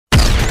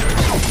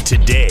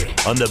Today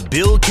on The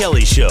Bill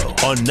Kelly Show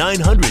on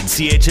 900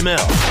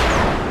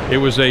 CHML. It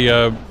was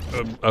a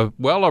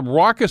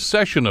raucous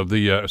session of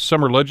the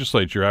summer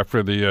legislature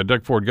after the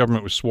Doug Ford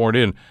government was sworn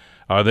in.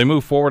 They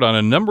moved forward on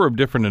a number of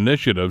different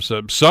initiatives,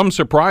 some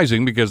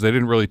surprising because they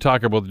didn't really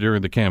talk about it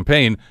during the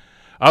campaign,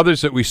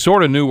 others that we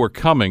sort of knew were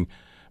coming,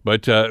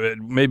 but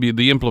maybe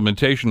the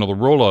implementation or the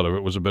rollout of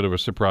it was a bit of a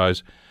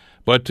surprise.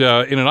 But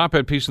in an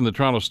op-ed piece in the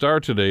Toronto Star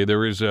today,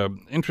 there is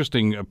an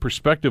interesting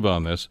perspective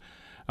on this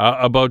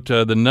about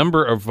the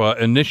number of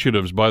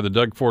initiatives by the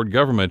Doug Ford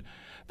government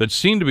that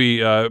seem to be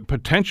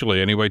potentially,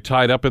 anyway,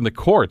 tied up in the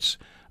courts.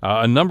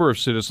 A number of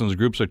citizens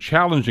groups are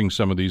challenging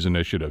some of these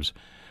initiatives.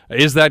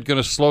 Is that going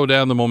to slow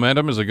down the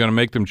momentum? Is it going to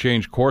make them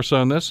change course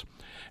on this?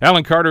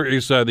 Alan Carter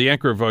is the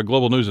anchor of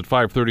Global News at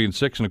 5:30 and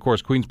 6, and, of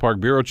course, Queen's Park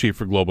Bureau Chief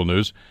for Global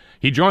News.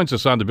 He joins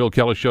us on the Bill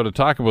Kelly Show to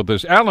talk about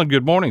this. Alan,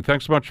 good morning.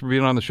 Thanks so much for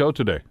being on the show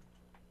today.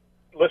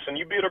 Listen,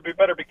 you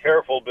better be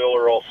careful, Bill,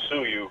 or I'll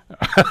sue you.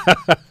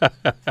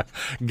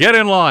 Get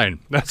in line.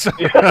 That's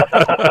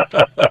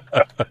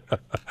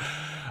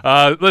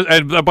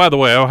and by the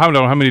way, I don't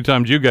know how many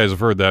times you guys have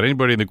heard that.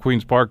 Anybody in the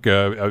Queen's Park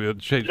over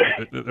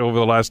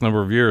the last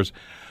number of years,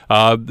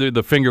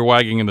 the finger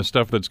wagging and the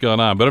stuff that's gone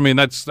on. But I mean,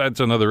 that's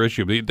another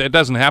issue. It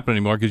doesn't happen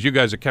anymore because you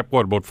guys are kept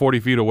about 40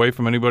 feet away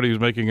from anybody who's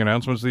making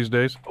announcements these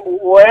days.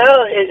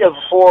 Well,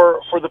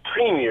 for the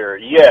premier,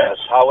 yes.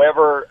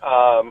 However,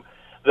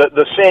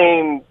 the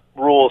same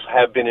rules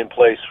have been in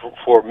place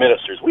for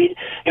ministers.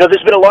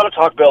 There's been a lot of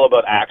talk, Bill,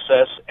 about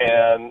access,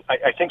 and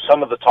I think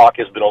some of the talk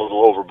has been a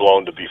little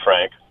overblown, to be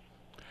frank.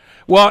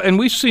 Well, and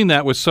we've seen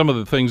that with some of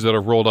the things that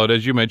have rolled out,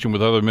 as you mentioned,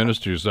 with other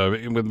ministers,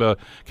 with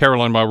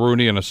Caroline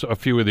Mulroney and a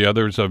few of the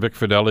others, Vic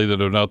Fideli, that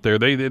are out there.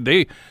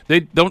 They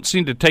don't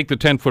seem to take the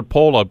 10-foot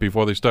pole up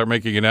before they start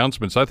making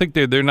announcements. I think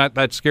they're not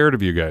that scared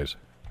of you guys.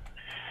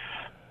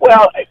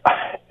 Well,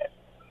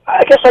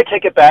 I guess I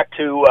take it back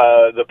to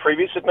the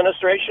previous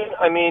administration.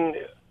 I mean,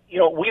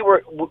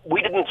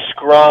 we didn't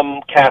scrum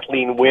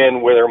Kathleen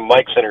Wynne with her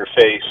mics in her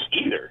face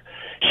either.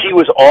 She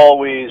was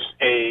always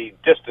a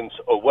distance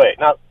away.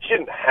 Now, she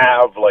didn't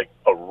have like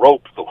a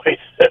rope the way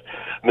that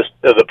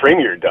the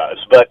premier does,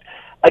 but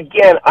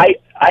again, I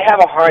have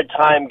a hard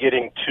time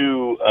getting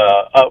too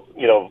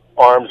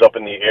arms up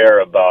in the air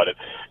about it,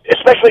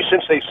 especially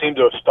since they seem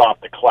to have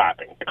stopped the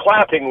clapping. The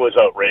clapping was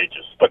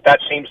outrageous, but that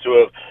seems to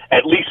have,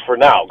 at least for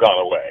now,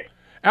 gone away.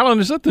 Alan,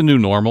 is that the new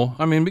normal?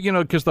 I mean,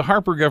 because the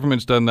Harper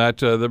government's done that.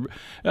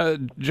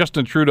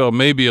 Justin Trudeau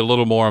may be a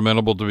little more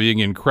amenable to being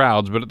in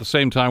crowds, but at the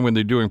same time, when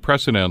they're doing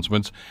press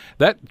announcements,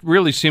 that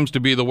really seems to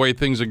be the way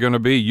things are going to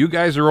be. You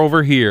guys are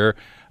over here.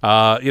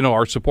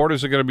 Our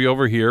supporters are going to be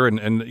over here.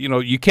 And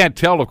you can't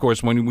tell, of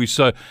course, when we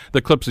saw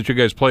the clips that you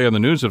guys play on the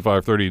news at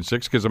 5:30 and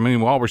 6, because, I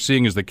mean, all we're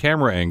seeing is the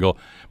camera angle.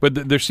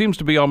 But there seems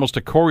to be almost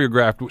a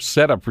choreographed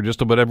setup for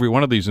just about every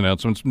one of these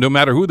announcements, no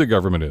matter who the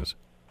government is.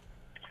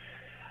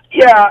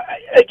 Yeah,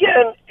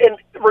 again, and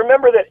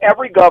remember that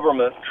every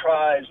government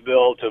tries,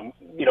 Bill, to,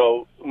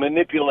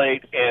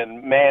 manipulate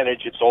and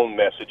manage its own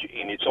message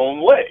in its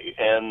own way.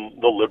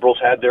 And the Liberals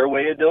had their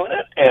way of doing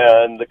it,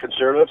 and the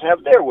Conservatives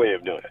have their way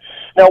of doing it.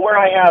 Now, where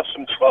I have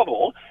some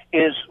trouble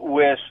is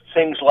with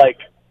things like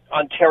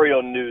Ontario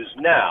News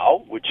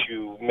Now, which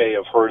you may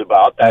have heard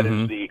about. That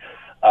is the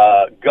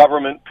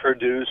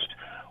government-produced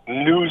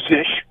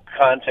news-ish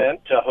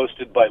content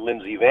hosted by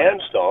Lindsay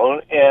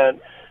Vanstone. And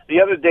the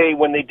other day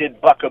when they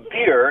did Buck a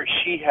Beer,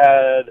 she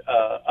had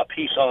a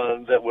piece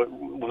on that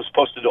was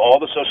posted to all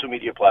the social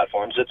media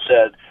platforms that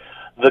said,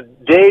 the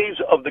days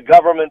of the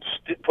government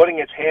putting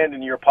its hand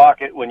in your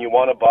pocket when you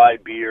want to buy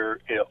beer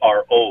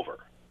are over.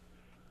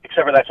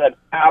 Except for that's an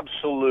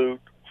absolute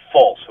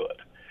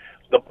falsehood.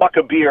 The Buck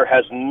a Beer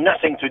has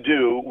nothing to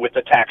do with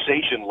the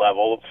taxation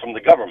level from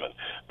the government.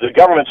 The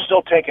government's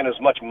still taking as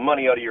much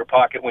money out of your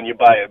pocket when you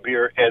buy a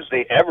beer as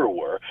they ever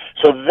were.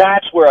 So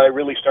that's where I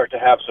really start to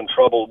have some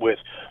trouble with,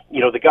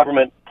 the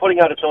government putting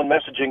out its own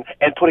messaging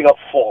and putting out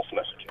false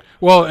messaging.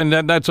 Well, and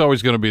that's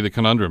always going to be the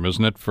conundrum,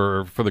 isn't it,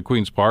 for the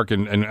Queen's Park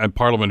and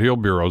Parliament Hill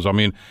bureaus? I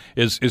mean,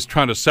 is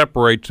trying to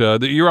separate.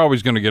 You're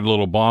always going to get a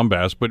little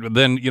bombast, but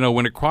then,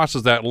 when it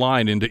crosses that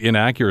line into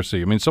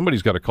inaccuracy, I mean,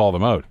 somebody's got to call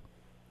them out.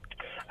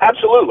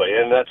 Absolutely,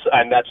 and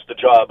that's the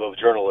job of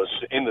journalists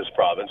in this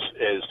province,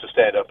 is to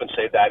stand up and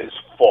say that is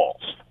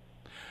false.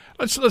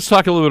 Let's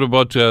talk a little bit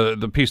about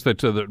the piece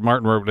that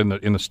Martin wrote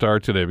in the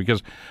Star today,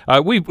 because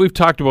we've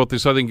talked about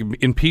this, I think,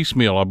 in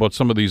piecemeal about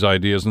some of these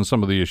ideas and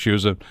some of the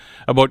issues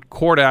about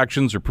court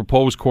actions or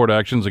proposed court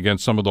actions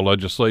against some of the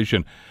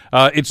legislation.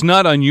 It's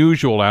not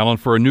unusual, Alan,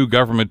 for a new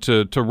government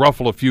to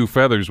ruffle a few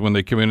feathers when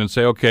they come in and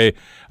say, okay,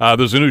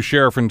 there's a new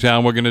sheriff in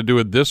town, we're going to do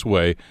it this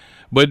way.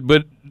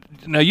 But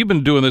now you've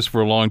been doing this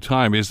for a long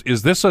time. Is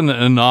this an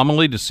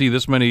anomaly to see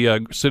this many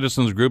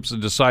citizens groups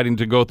deciding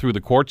to go through the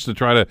courts to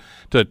try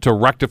to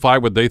rectify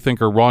what they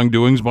think are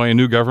wrongdoings by a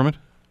new government?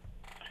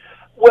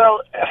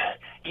 Well,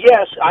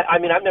 yes. I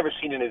mean, I've never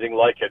seen anything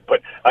like it.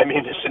 But I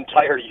mean, this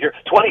entire year,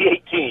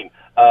 2018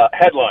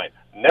 headline: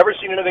 never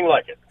seen anything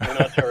like it in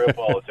Ontario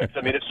politics.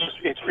 I mean,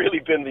 it's really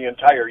been the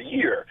entire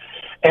year.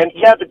 And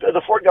yeah,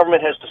 the Ford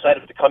government has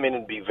decided to come in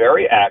and be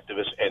very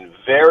activist and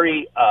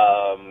very,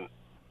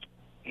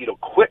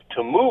 quick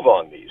to move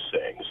on these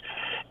things.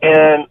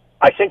 And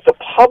I think the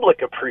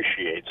public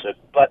appreciates it,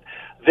 but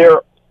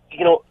there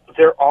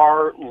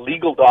are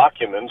legal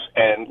documents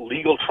and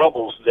legal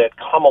troubles that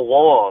come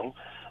along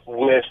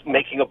with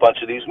making a bunch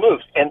of these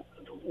moves. And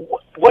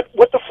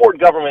what the Ford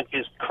government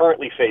is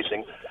currently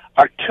facing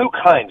are two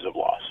kinds of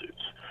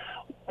lawsuits.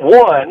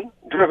 One,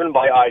 driven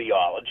by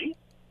ideology,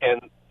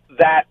 and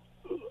that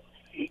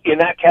in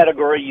that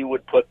category you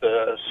would put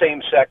the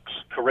same-sex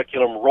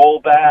curriculum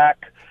rollback,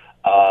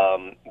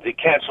 the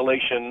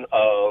cancellation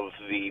of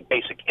the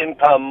basic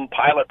income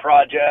pilot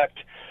project,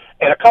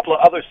 and a couple of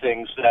other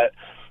things that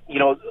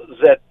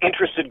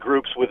interested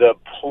groups with a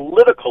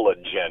political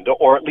agenda,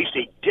 or at least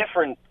a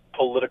different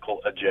political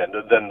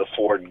agenda than the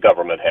Ford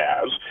government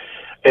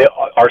has,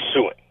 are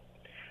suing.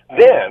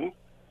 Then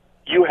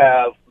you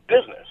have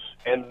business,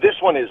 and this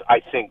one is, I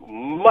think,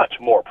 much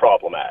more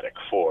problematic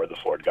for the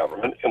Ford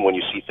government. And when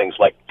you see things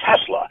like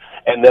Tesla,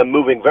 and them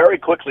moving very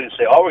quickly to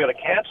say, "Oh, we're going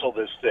to cancel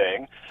this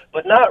thing,"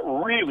 but not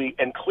really.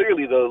 And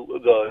clearly,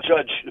 the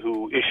judge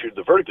who issued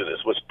the verdict of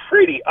this was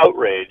pretty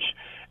outraged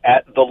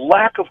at the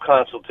lack of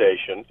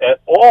consultation at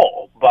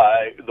all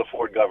by the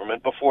Ford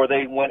government before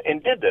they went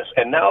and did this.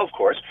 And now, of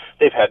course,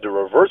 they've had to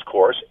reverse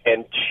course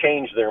and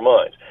change their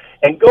minds.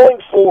 And going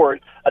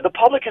forward, the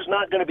public is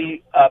not going to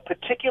be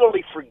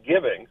particularly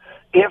forgiving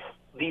if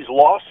these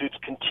lawsuits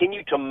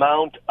continue to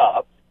mount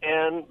up,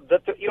 and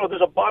that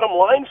there's a bottom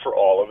line for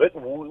all of it.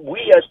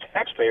 We as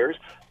taxpayers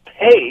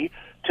pay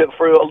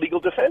for a legal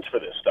defense for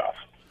this stuff.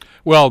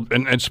 Well,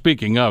 and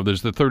speaking of,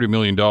 there's the $30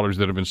 million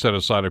that have been set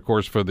aside, of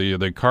course, for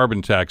the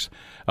carbon tax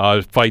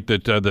fight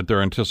that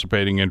they're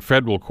anticipating in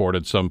federal court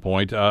at some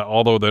point,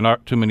 although there are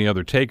not too many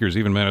other takers.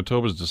 Even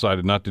Manitoba's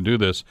decided not to do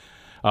this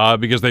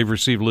because they've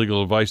received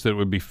legal advice that it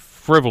would be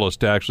frivolous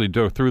to actually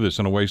go through this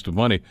and a waste of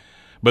money.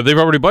 But they've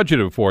already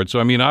budgeted for it. So,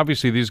 I mean,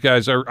 obviously these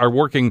guys are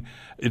working,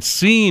 it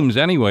seems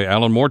anyway,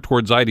 Alan, more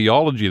towards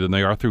ideology than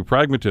they are through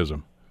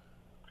pragmatism.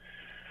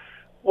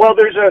 Well,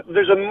 there's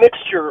a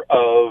mixture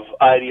of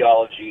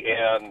ideology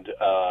and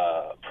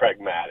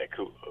pragmatic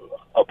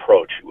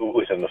approach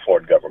within the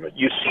Ford government.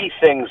 You see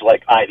things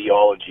like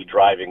ideology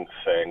driving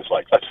things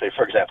like, let's say,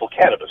 for example,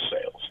 cannabis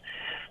sales.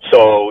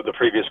 So the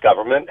previous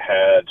government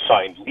had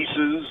signed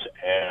leases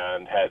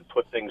and had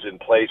put things in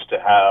place to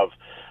have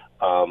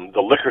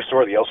the liquor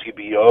store, the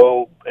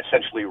LCBO,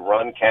 essentially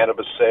run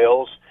cannabis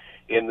sales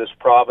in this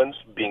province,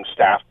 being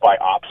staffed by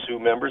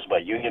OPSU members, by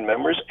union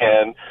members,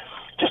 and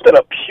just on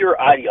a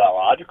pure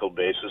ideological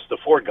basis, the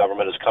Ford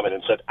government has come in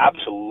and said,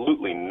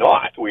 absolutely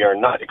not. We are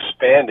not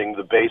expanding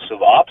the base of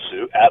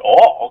OPSU at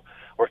all.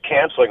 We're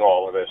canceling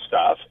all of this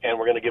stuff, and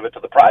we're going to give it to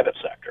the private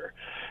sector.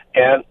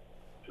 And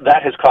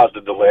that has caused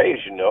a delay. As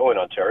you know, in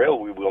Ontario,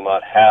 we will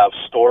not have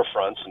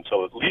storefronts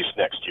until at least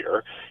next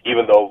year,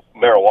 even though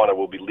marijuana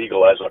will be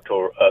legal as of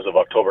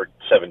October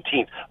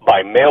 17th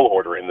by mail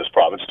order in this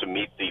province to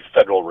meet the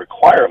federal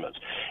requirements.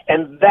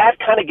 And that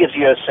kind of gives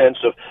you a sense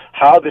of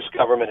how this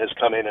government has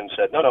come in and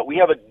said, no, we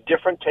have a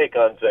different take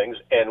on things,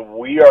 and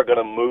we are going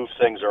to move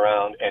things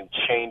around and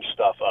change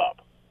stuff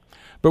up.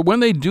 But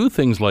when they do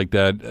things like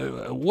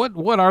that,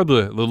 what are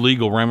the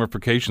legal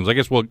ramifications? I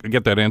guess we'll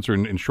get that answer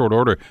in short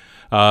order.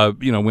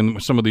 When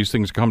some of these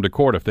things come to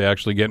court, if they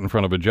actually get in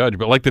front of a judge.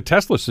 But like the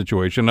Tesla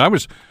situation, I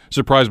was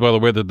surprised, by the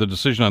way, that the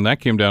decision on that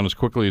came down as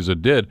quickly as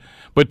it did.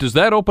 But does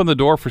that open the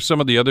door for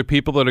some of the other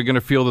people that are going to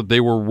feel that they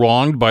were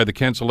wronged by the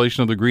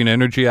cancellation of the Green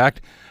Energy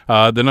Act?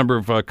 The number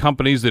of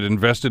companies that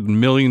invested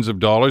millions of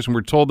dollars and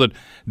were told that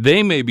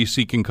they may be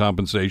seeking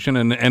compensation.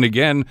 And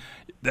again,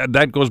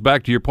 that goes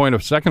back to your point a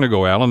second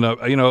ago, Alan.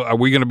 Are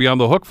we going to be on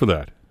the hook for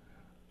that?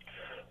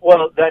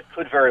 Well, that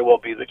could very well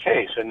be the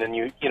case. And then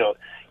you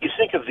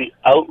think of the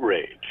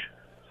outrage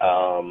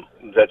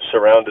that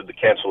surrounded the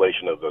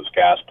cancellation of those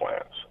gas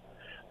plants,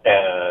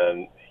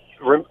 and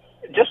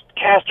just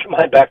cast your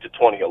mind back to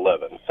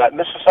 2011. That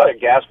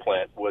Mississauga gas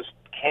plant was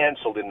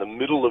canceled in the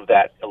middle of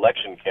that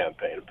election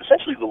campaign.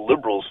 Essentially, the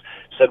Liberals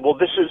said, "Well,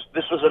 this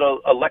was an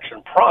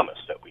election promise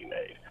that we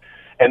made,"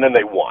 and then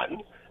they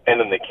won, and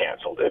then they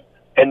canceled it.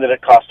 And then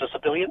it cost us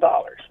 $1 billion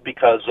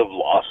because of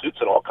lawsuits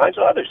and all kinds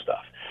of other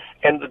stuff.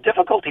 And the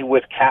difficulty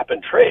with cap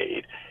and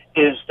trade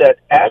is that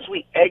as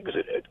we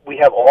exit it, we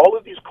have all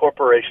of these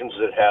corporations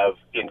that have,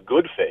 in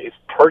good faith,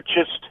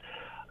 purchased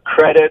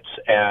credits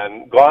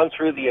and gone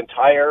through the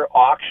entire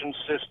auction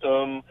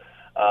system,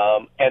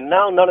 and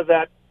now none of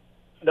that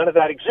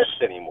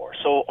exists anymore.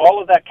 So all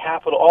of that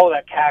capital, all of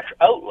that cash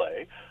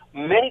outlay,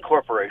 many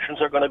corporations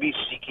are going to be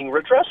seeking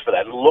redress for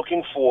that and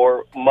looking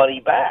for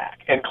money back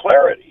and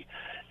clarity.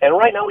 And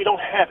right now, we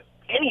don't have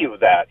any of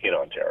that in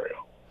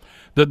Ontario.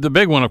 The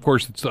big one, of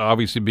course, that's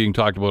obviously being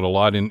talked about a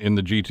lot in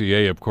the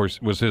GTA, of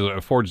course, was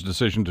Ford's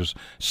decision to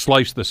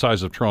slice the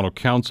size of Toronto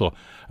Council.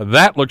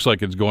 That looks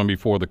like it's going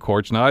before the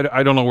courts. Now,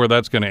 I don't know where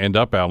that's going to end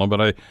up, Alan, but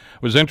I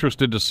was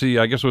interested to see,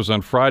 I guess it was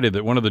on Friday,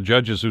 that one of the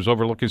judges who's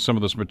overlooking some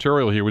of this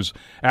material here was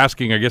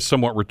asking, I guess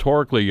somewhat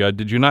rhetorically,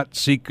 did you not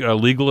seek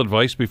legal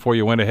advice before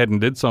you went ahead and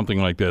did something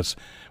like this?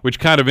 Which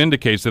kind of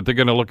indicates that they're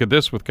going to look at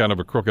this with kind of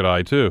a crooked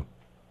eye, too.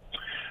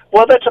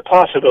 Well, that's a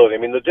possibility. I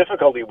mean, the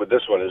difficulty with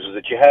this one is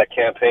that you had a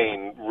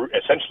campaign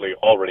essentially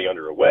already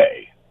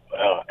underway,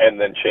 and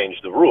then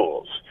changed the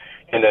rules,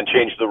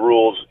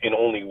 in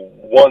only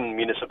one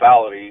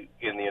municipality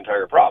in the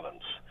entire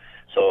province.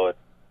 So,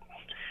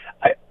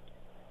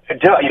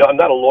 I'm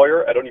not a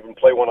lawyer. I don't even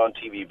play one on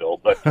TV, Bill.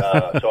 But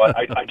so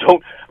I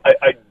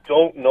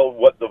don't know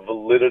what the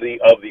validity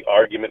of the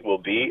argument will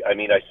be. I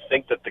mean, I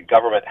think that the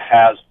government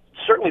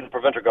certainly the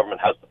preventer government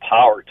has the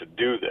power to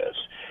do this.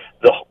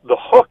 The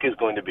hook is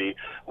going to be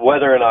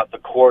whether or not the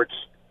courts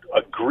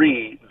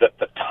agree that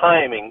the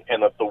timing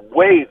and that the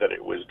way that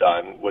it was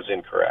done was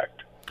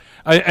incorrect.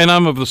 And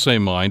I'm of the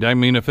same mind. I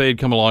mean, if they had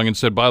come along and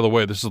said, by the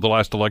way, this is the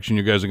last election,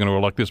 you guys are going to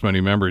elect this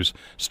many members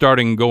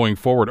starting going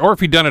forward, or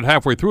if he'd done it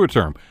halfway through a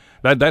term,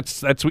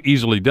 that's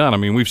easily done. I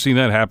mean, we've seen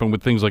that happen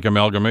with things like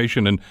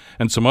amalgamation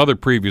and some other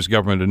previous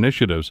government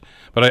initiatives.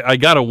 But I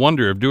got to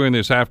wonder if doing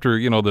this after,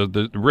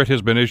 the writ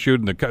has been issued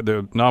and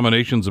the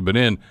nominations have been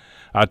in,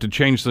 to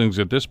change things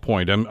at this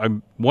point.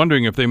 I'm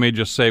wondering if they may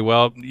just say,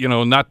 well,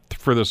 not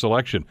for this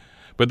election.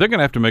 But they're going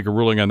to have to make a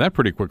ruling on that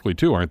pretty quickly,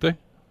 too, aren't they?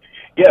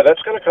 Yeah,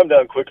 that's going to come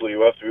down quickly.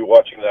 You have to be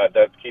watching that.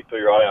 Keep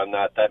your eye on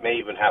that. That may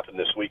even happen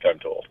this week, I'm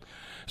told.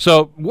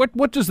 So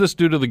what does this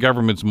do to the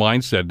government's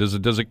mindset?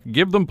 Does it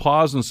give them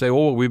pause and say,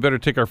 oh, we better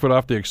take our foot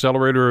off the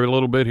accelerator a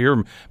little bit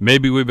here?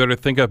 Maybe we better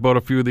think about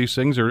a few of these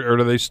things, or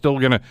are they still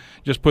going to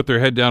just put their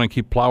head down and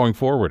keep plowing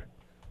forward?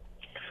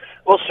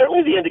 Well,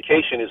 certainly the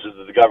indication is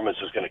that the government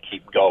is going to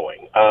keep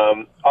going.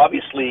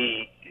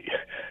 Obviously,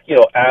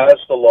 as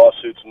the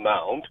lawsuits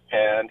mount,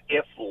 and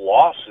if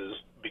losses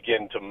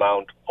begin to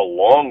mount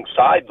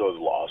alongside those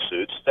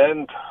lawsuits,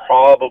 then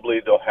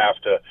probably they'll have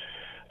to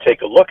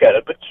take a look at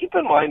it. But keep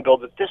in mind, Bill,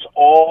 that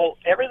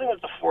everything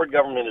that the Ford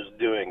government is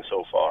doing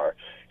so far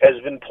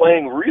has been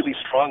playing really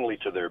strongly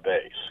to their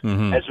base,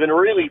 has been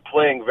really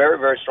playing very,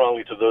 very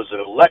strongly to those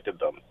that elected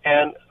them.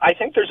 And I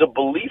think there's a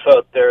belief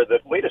out there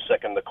that, wait a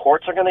second, the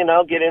courts are going to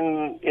now get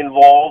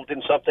involved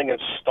in something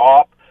and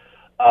stop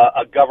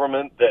a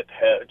government that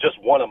just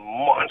won a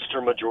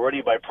monster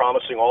majority by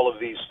promising all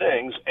of these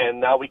things, and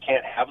now we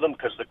can't have them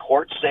because the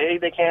courts say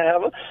they can't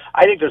have them.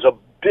 I think there's a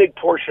big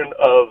portion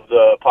of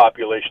the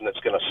population that's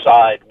going to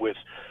side with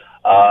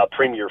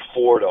Premier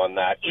Ford on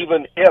that,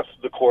 even if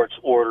the courts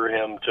order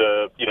him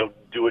to,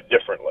 do it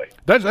differently.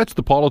 That's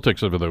the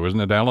politics of it, though, isn't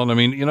it, Alan? I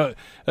mean,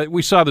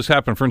 we saw this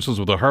happen, for instance,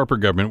 with the Harper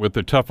government with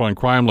the tough on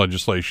crime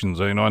legislations.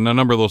 And a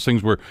number of those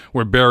things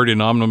were buried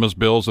in omnibus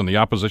bills, and the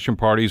opposition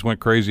parties went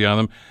crazy on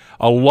them.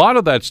 A lot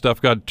of that stuff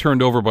got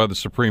turned over by the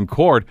Supreme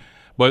Court.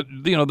 But,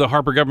 the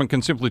Harper government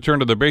can simply turn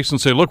to their base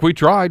and say, look, we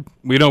tried.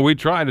 We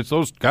tried. It's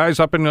those guys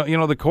up in,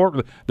 the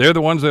court. They're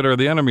the ones that are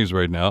the enemies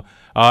right now.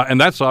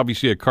 And that's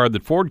obviously a card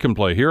that Ford can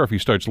play here if he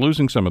starts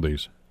losing some of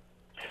these.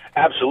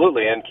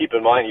 Absolutely. And keep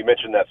in mind, you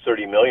mentioned that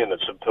 $30 million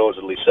that's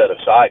supposedly set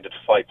aside to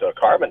fight the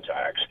carbon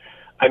tax.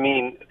 I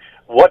mean,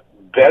 what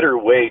better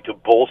way to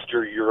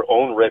bolster your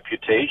own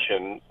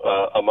reputation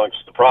amongst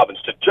the province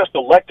to just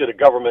elected a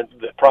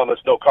government that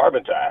promised no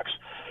carbon tax,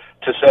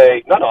 to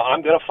say, no,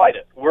 I'm going to fight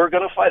it. We're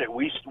going to fight it.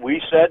 We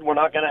said we're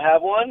not going to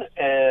have one,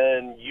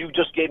 and you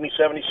just gave me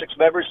 76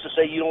 members to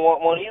say you don't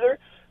want one either,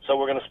 so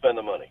we're going to spend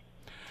the money.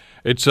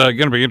 It's going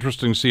to be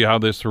interesting to see how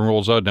this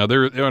rolls out. Now,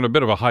 they're on a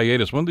bit of a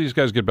hiatus. When do these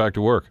guys get back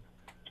to work?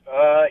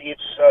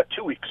 It's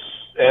 2 weeks.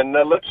 And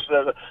let's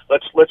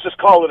just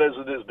call it as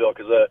it is, Bill,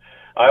 because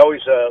I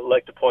always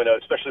like to point out,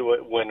 especially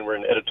when we're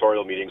in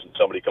editorial meetings and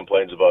somebody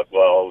complains about,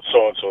 well,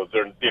 so-and-so,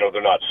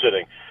 they're not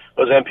sitting.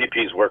 Those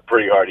MPPs work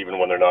pretty hard even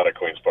when they're not at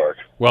Queen's Park.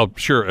 Well,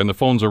 sure, and the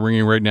phones are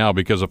ringing right now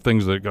because of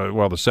things that,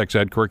 the sex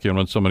ed curriculum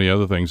and so many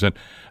other things. And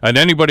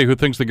anybody who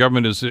thinks the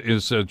government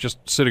is just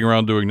sitting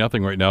around doing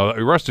nothing right now,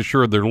 rest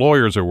assured their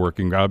lawyers are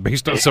working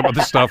based on some of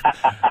the stuff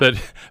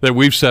that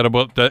we've said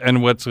about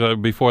and what's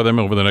before them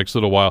over the next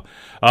little while.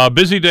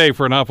 Busy day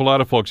for an awful lot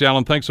of folks.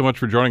 Alan, thanks so much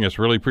for joining us.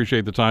 Really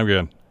appreciate the time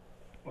again.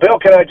 Bill,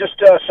 can I just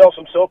sell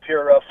some soap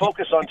here?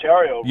 Focus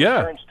Ontario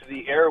returns to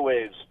the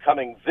airwaves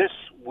coming this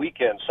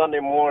weekend, Sunday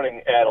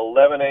morning at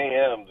 11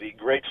 a.m. The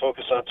great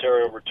Focus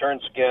Ontario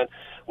returns again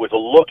with a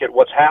look at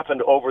what's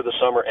happened over the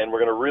summer, and we're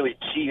going to really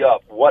tee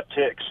up what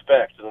to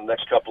expect in the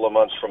next couple of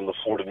months from the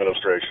Ford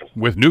administration.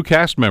 With new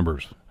cast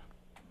members.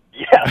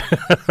 Yes.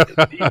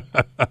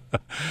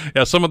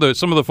 Yeah, some of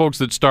the folks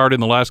that starred in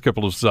the last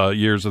couple of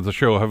years of the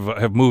show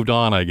have moved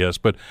on, I guess.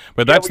 But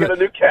that's we got a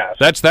new cast.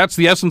 That's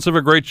the essence of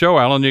a great show,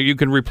 Alan. You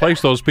can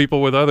replace those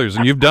people with others,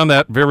 and you've done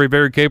that very,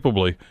 very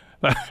capably.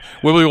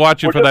 We'll be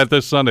watching for that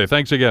this Sunday.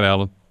 Thanks again,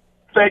 Alan.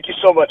 Thank you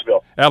so much,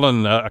 Bill.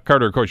 Alan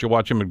Carter, of course, you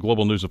watch him at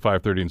Global News at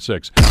 5:30 and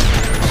 6.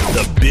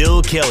 The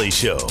Bill Kelly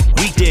Show,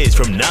 weekdays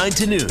from 9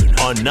 to noon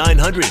on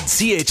 900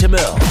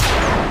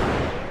 CHML.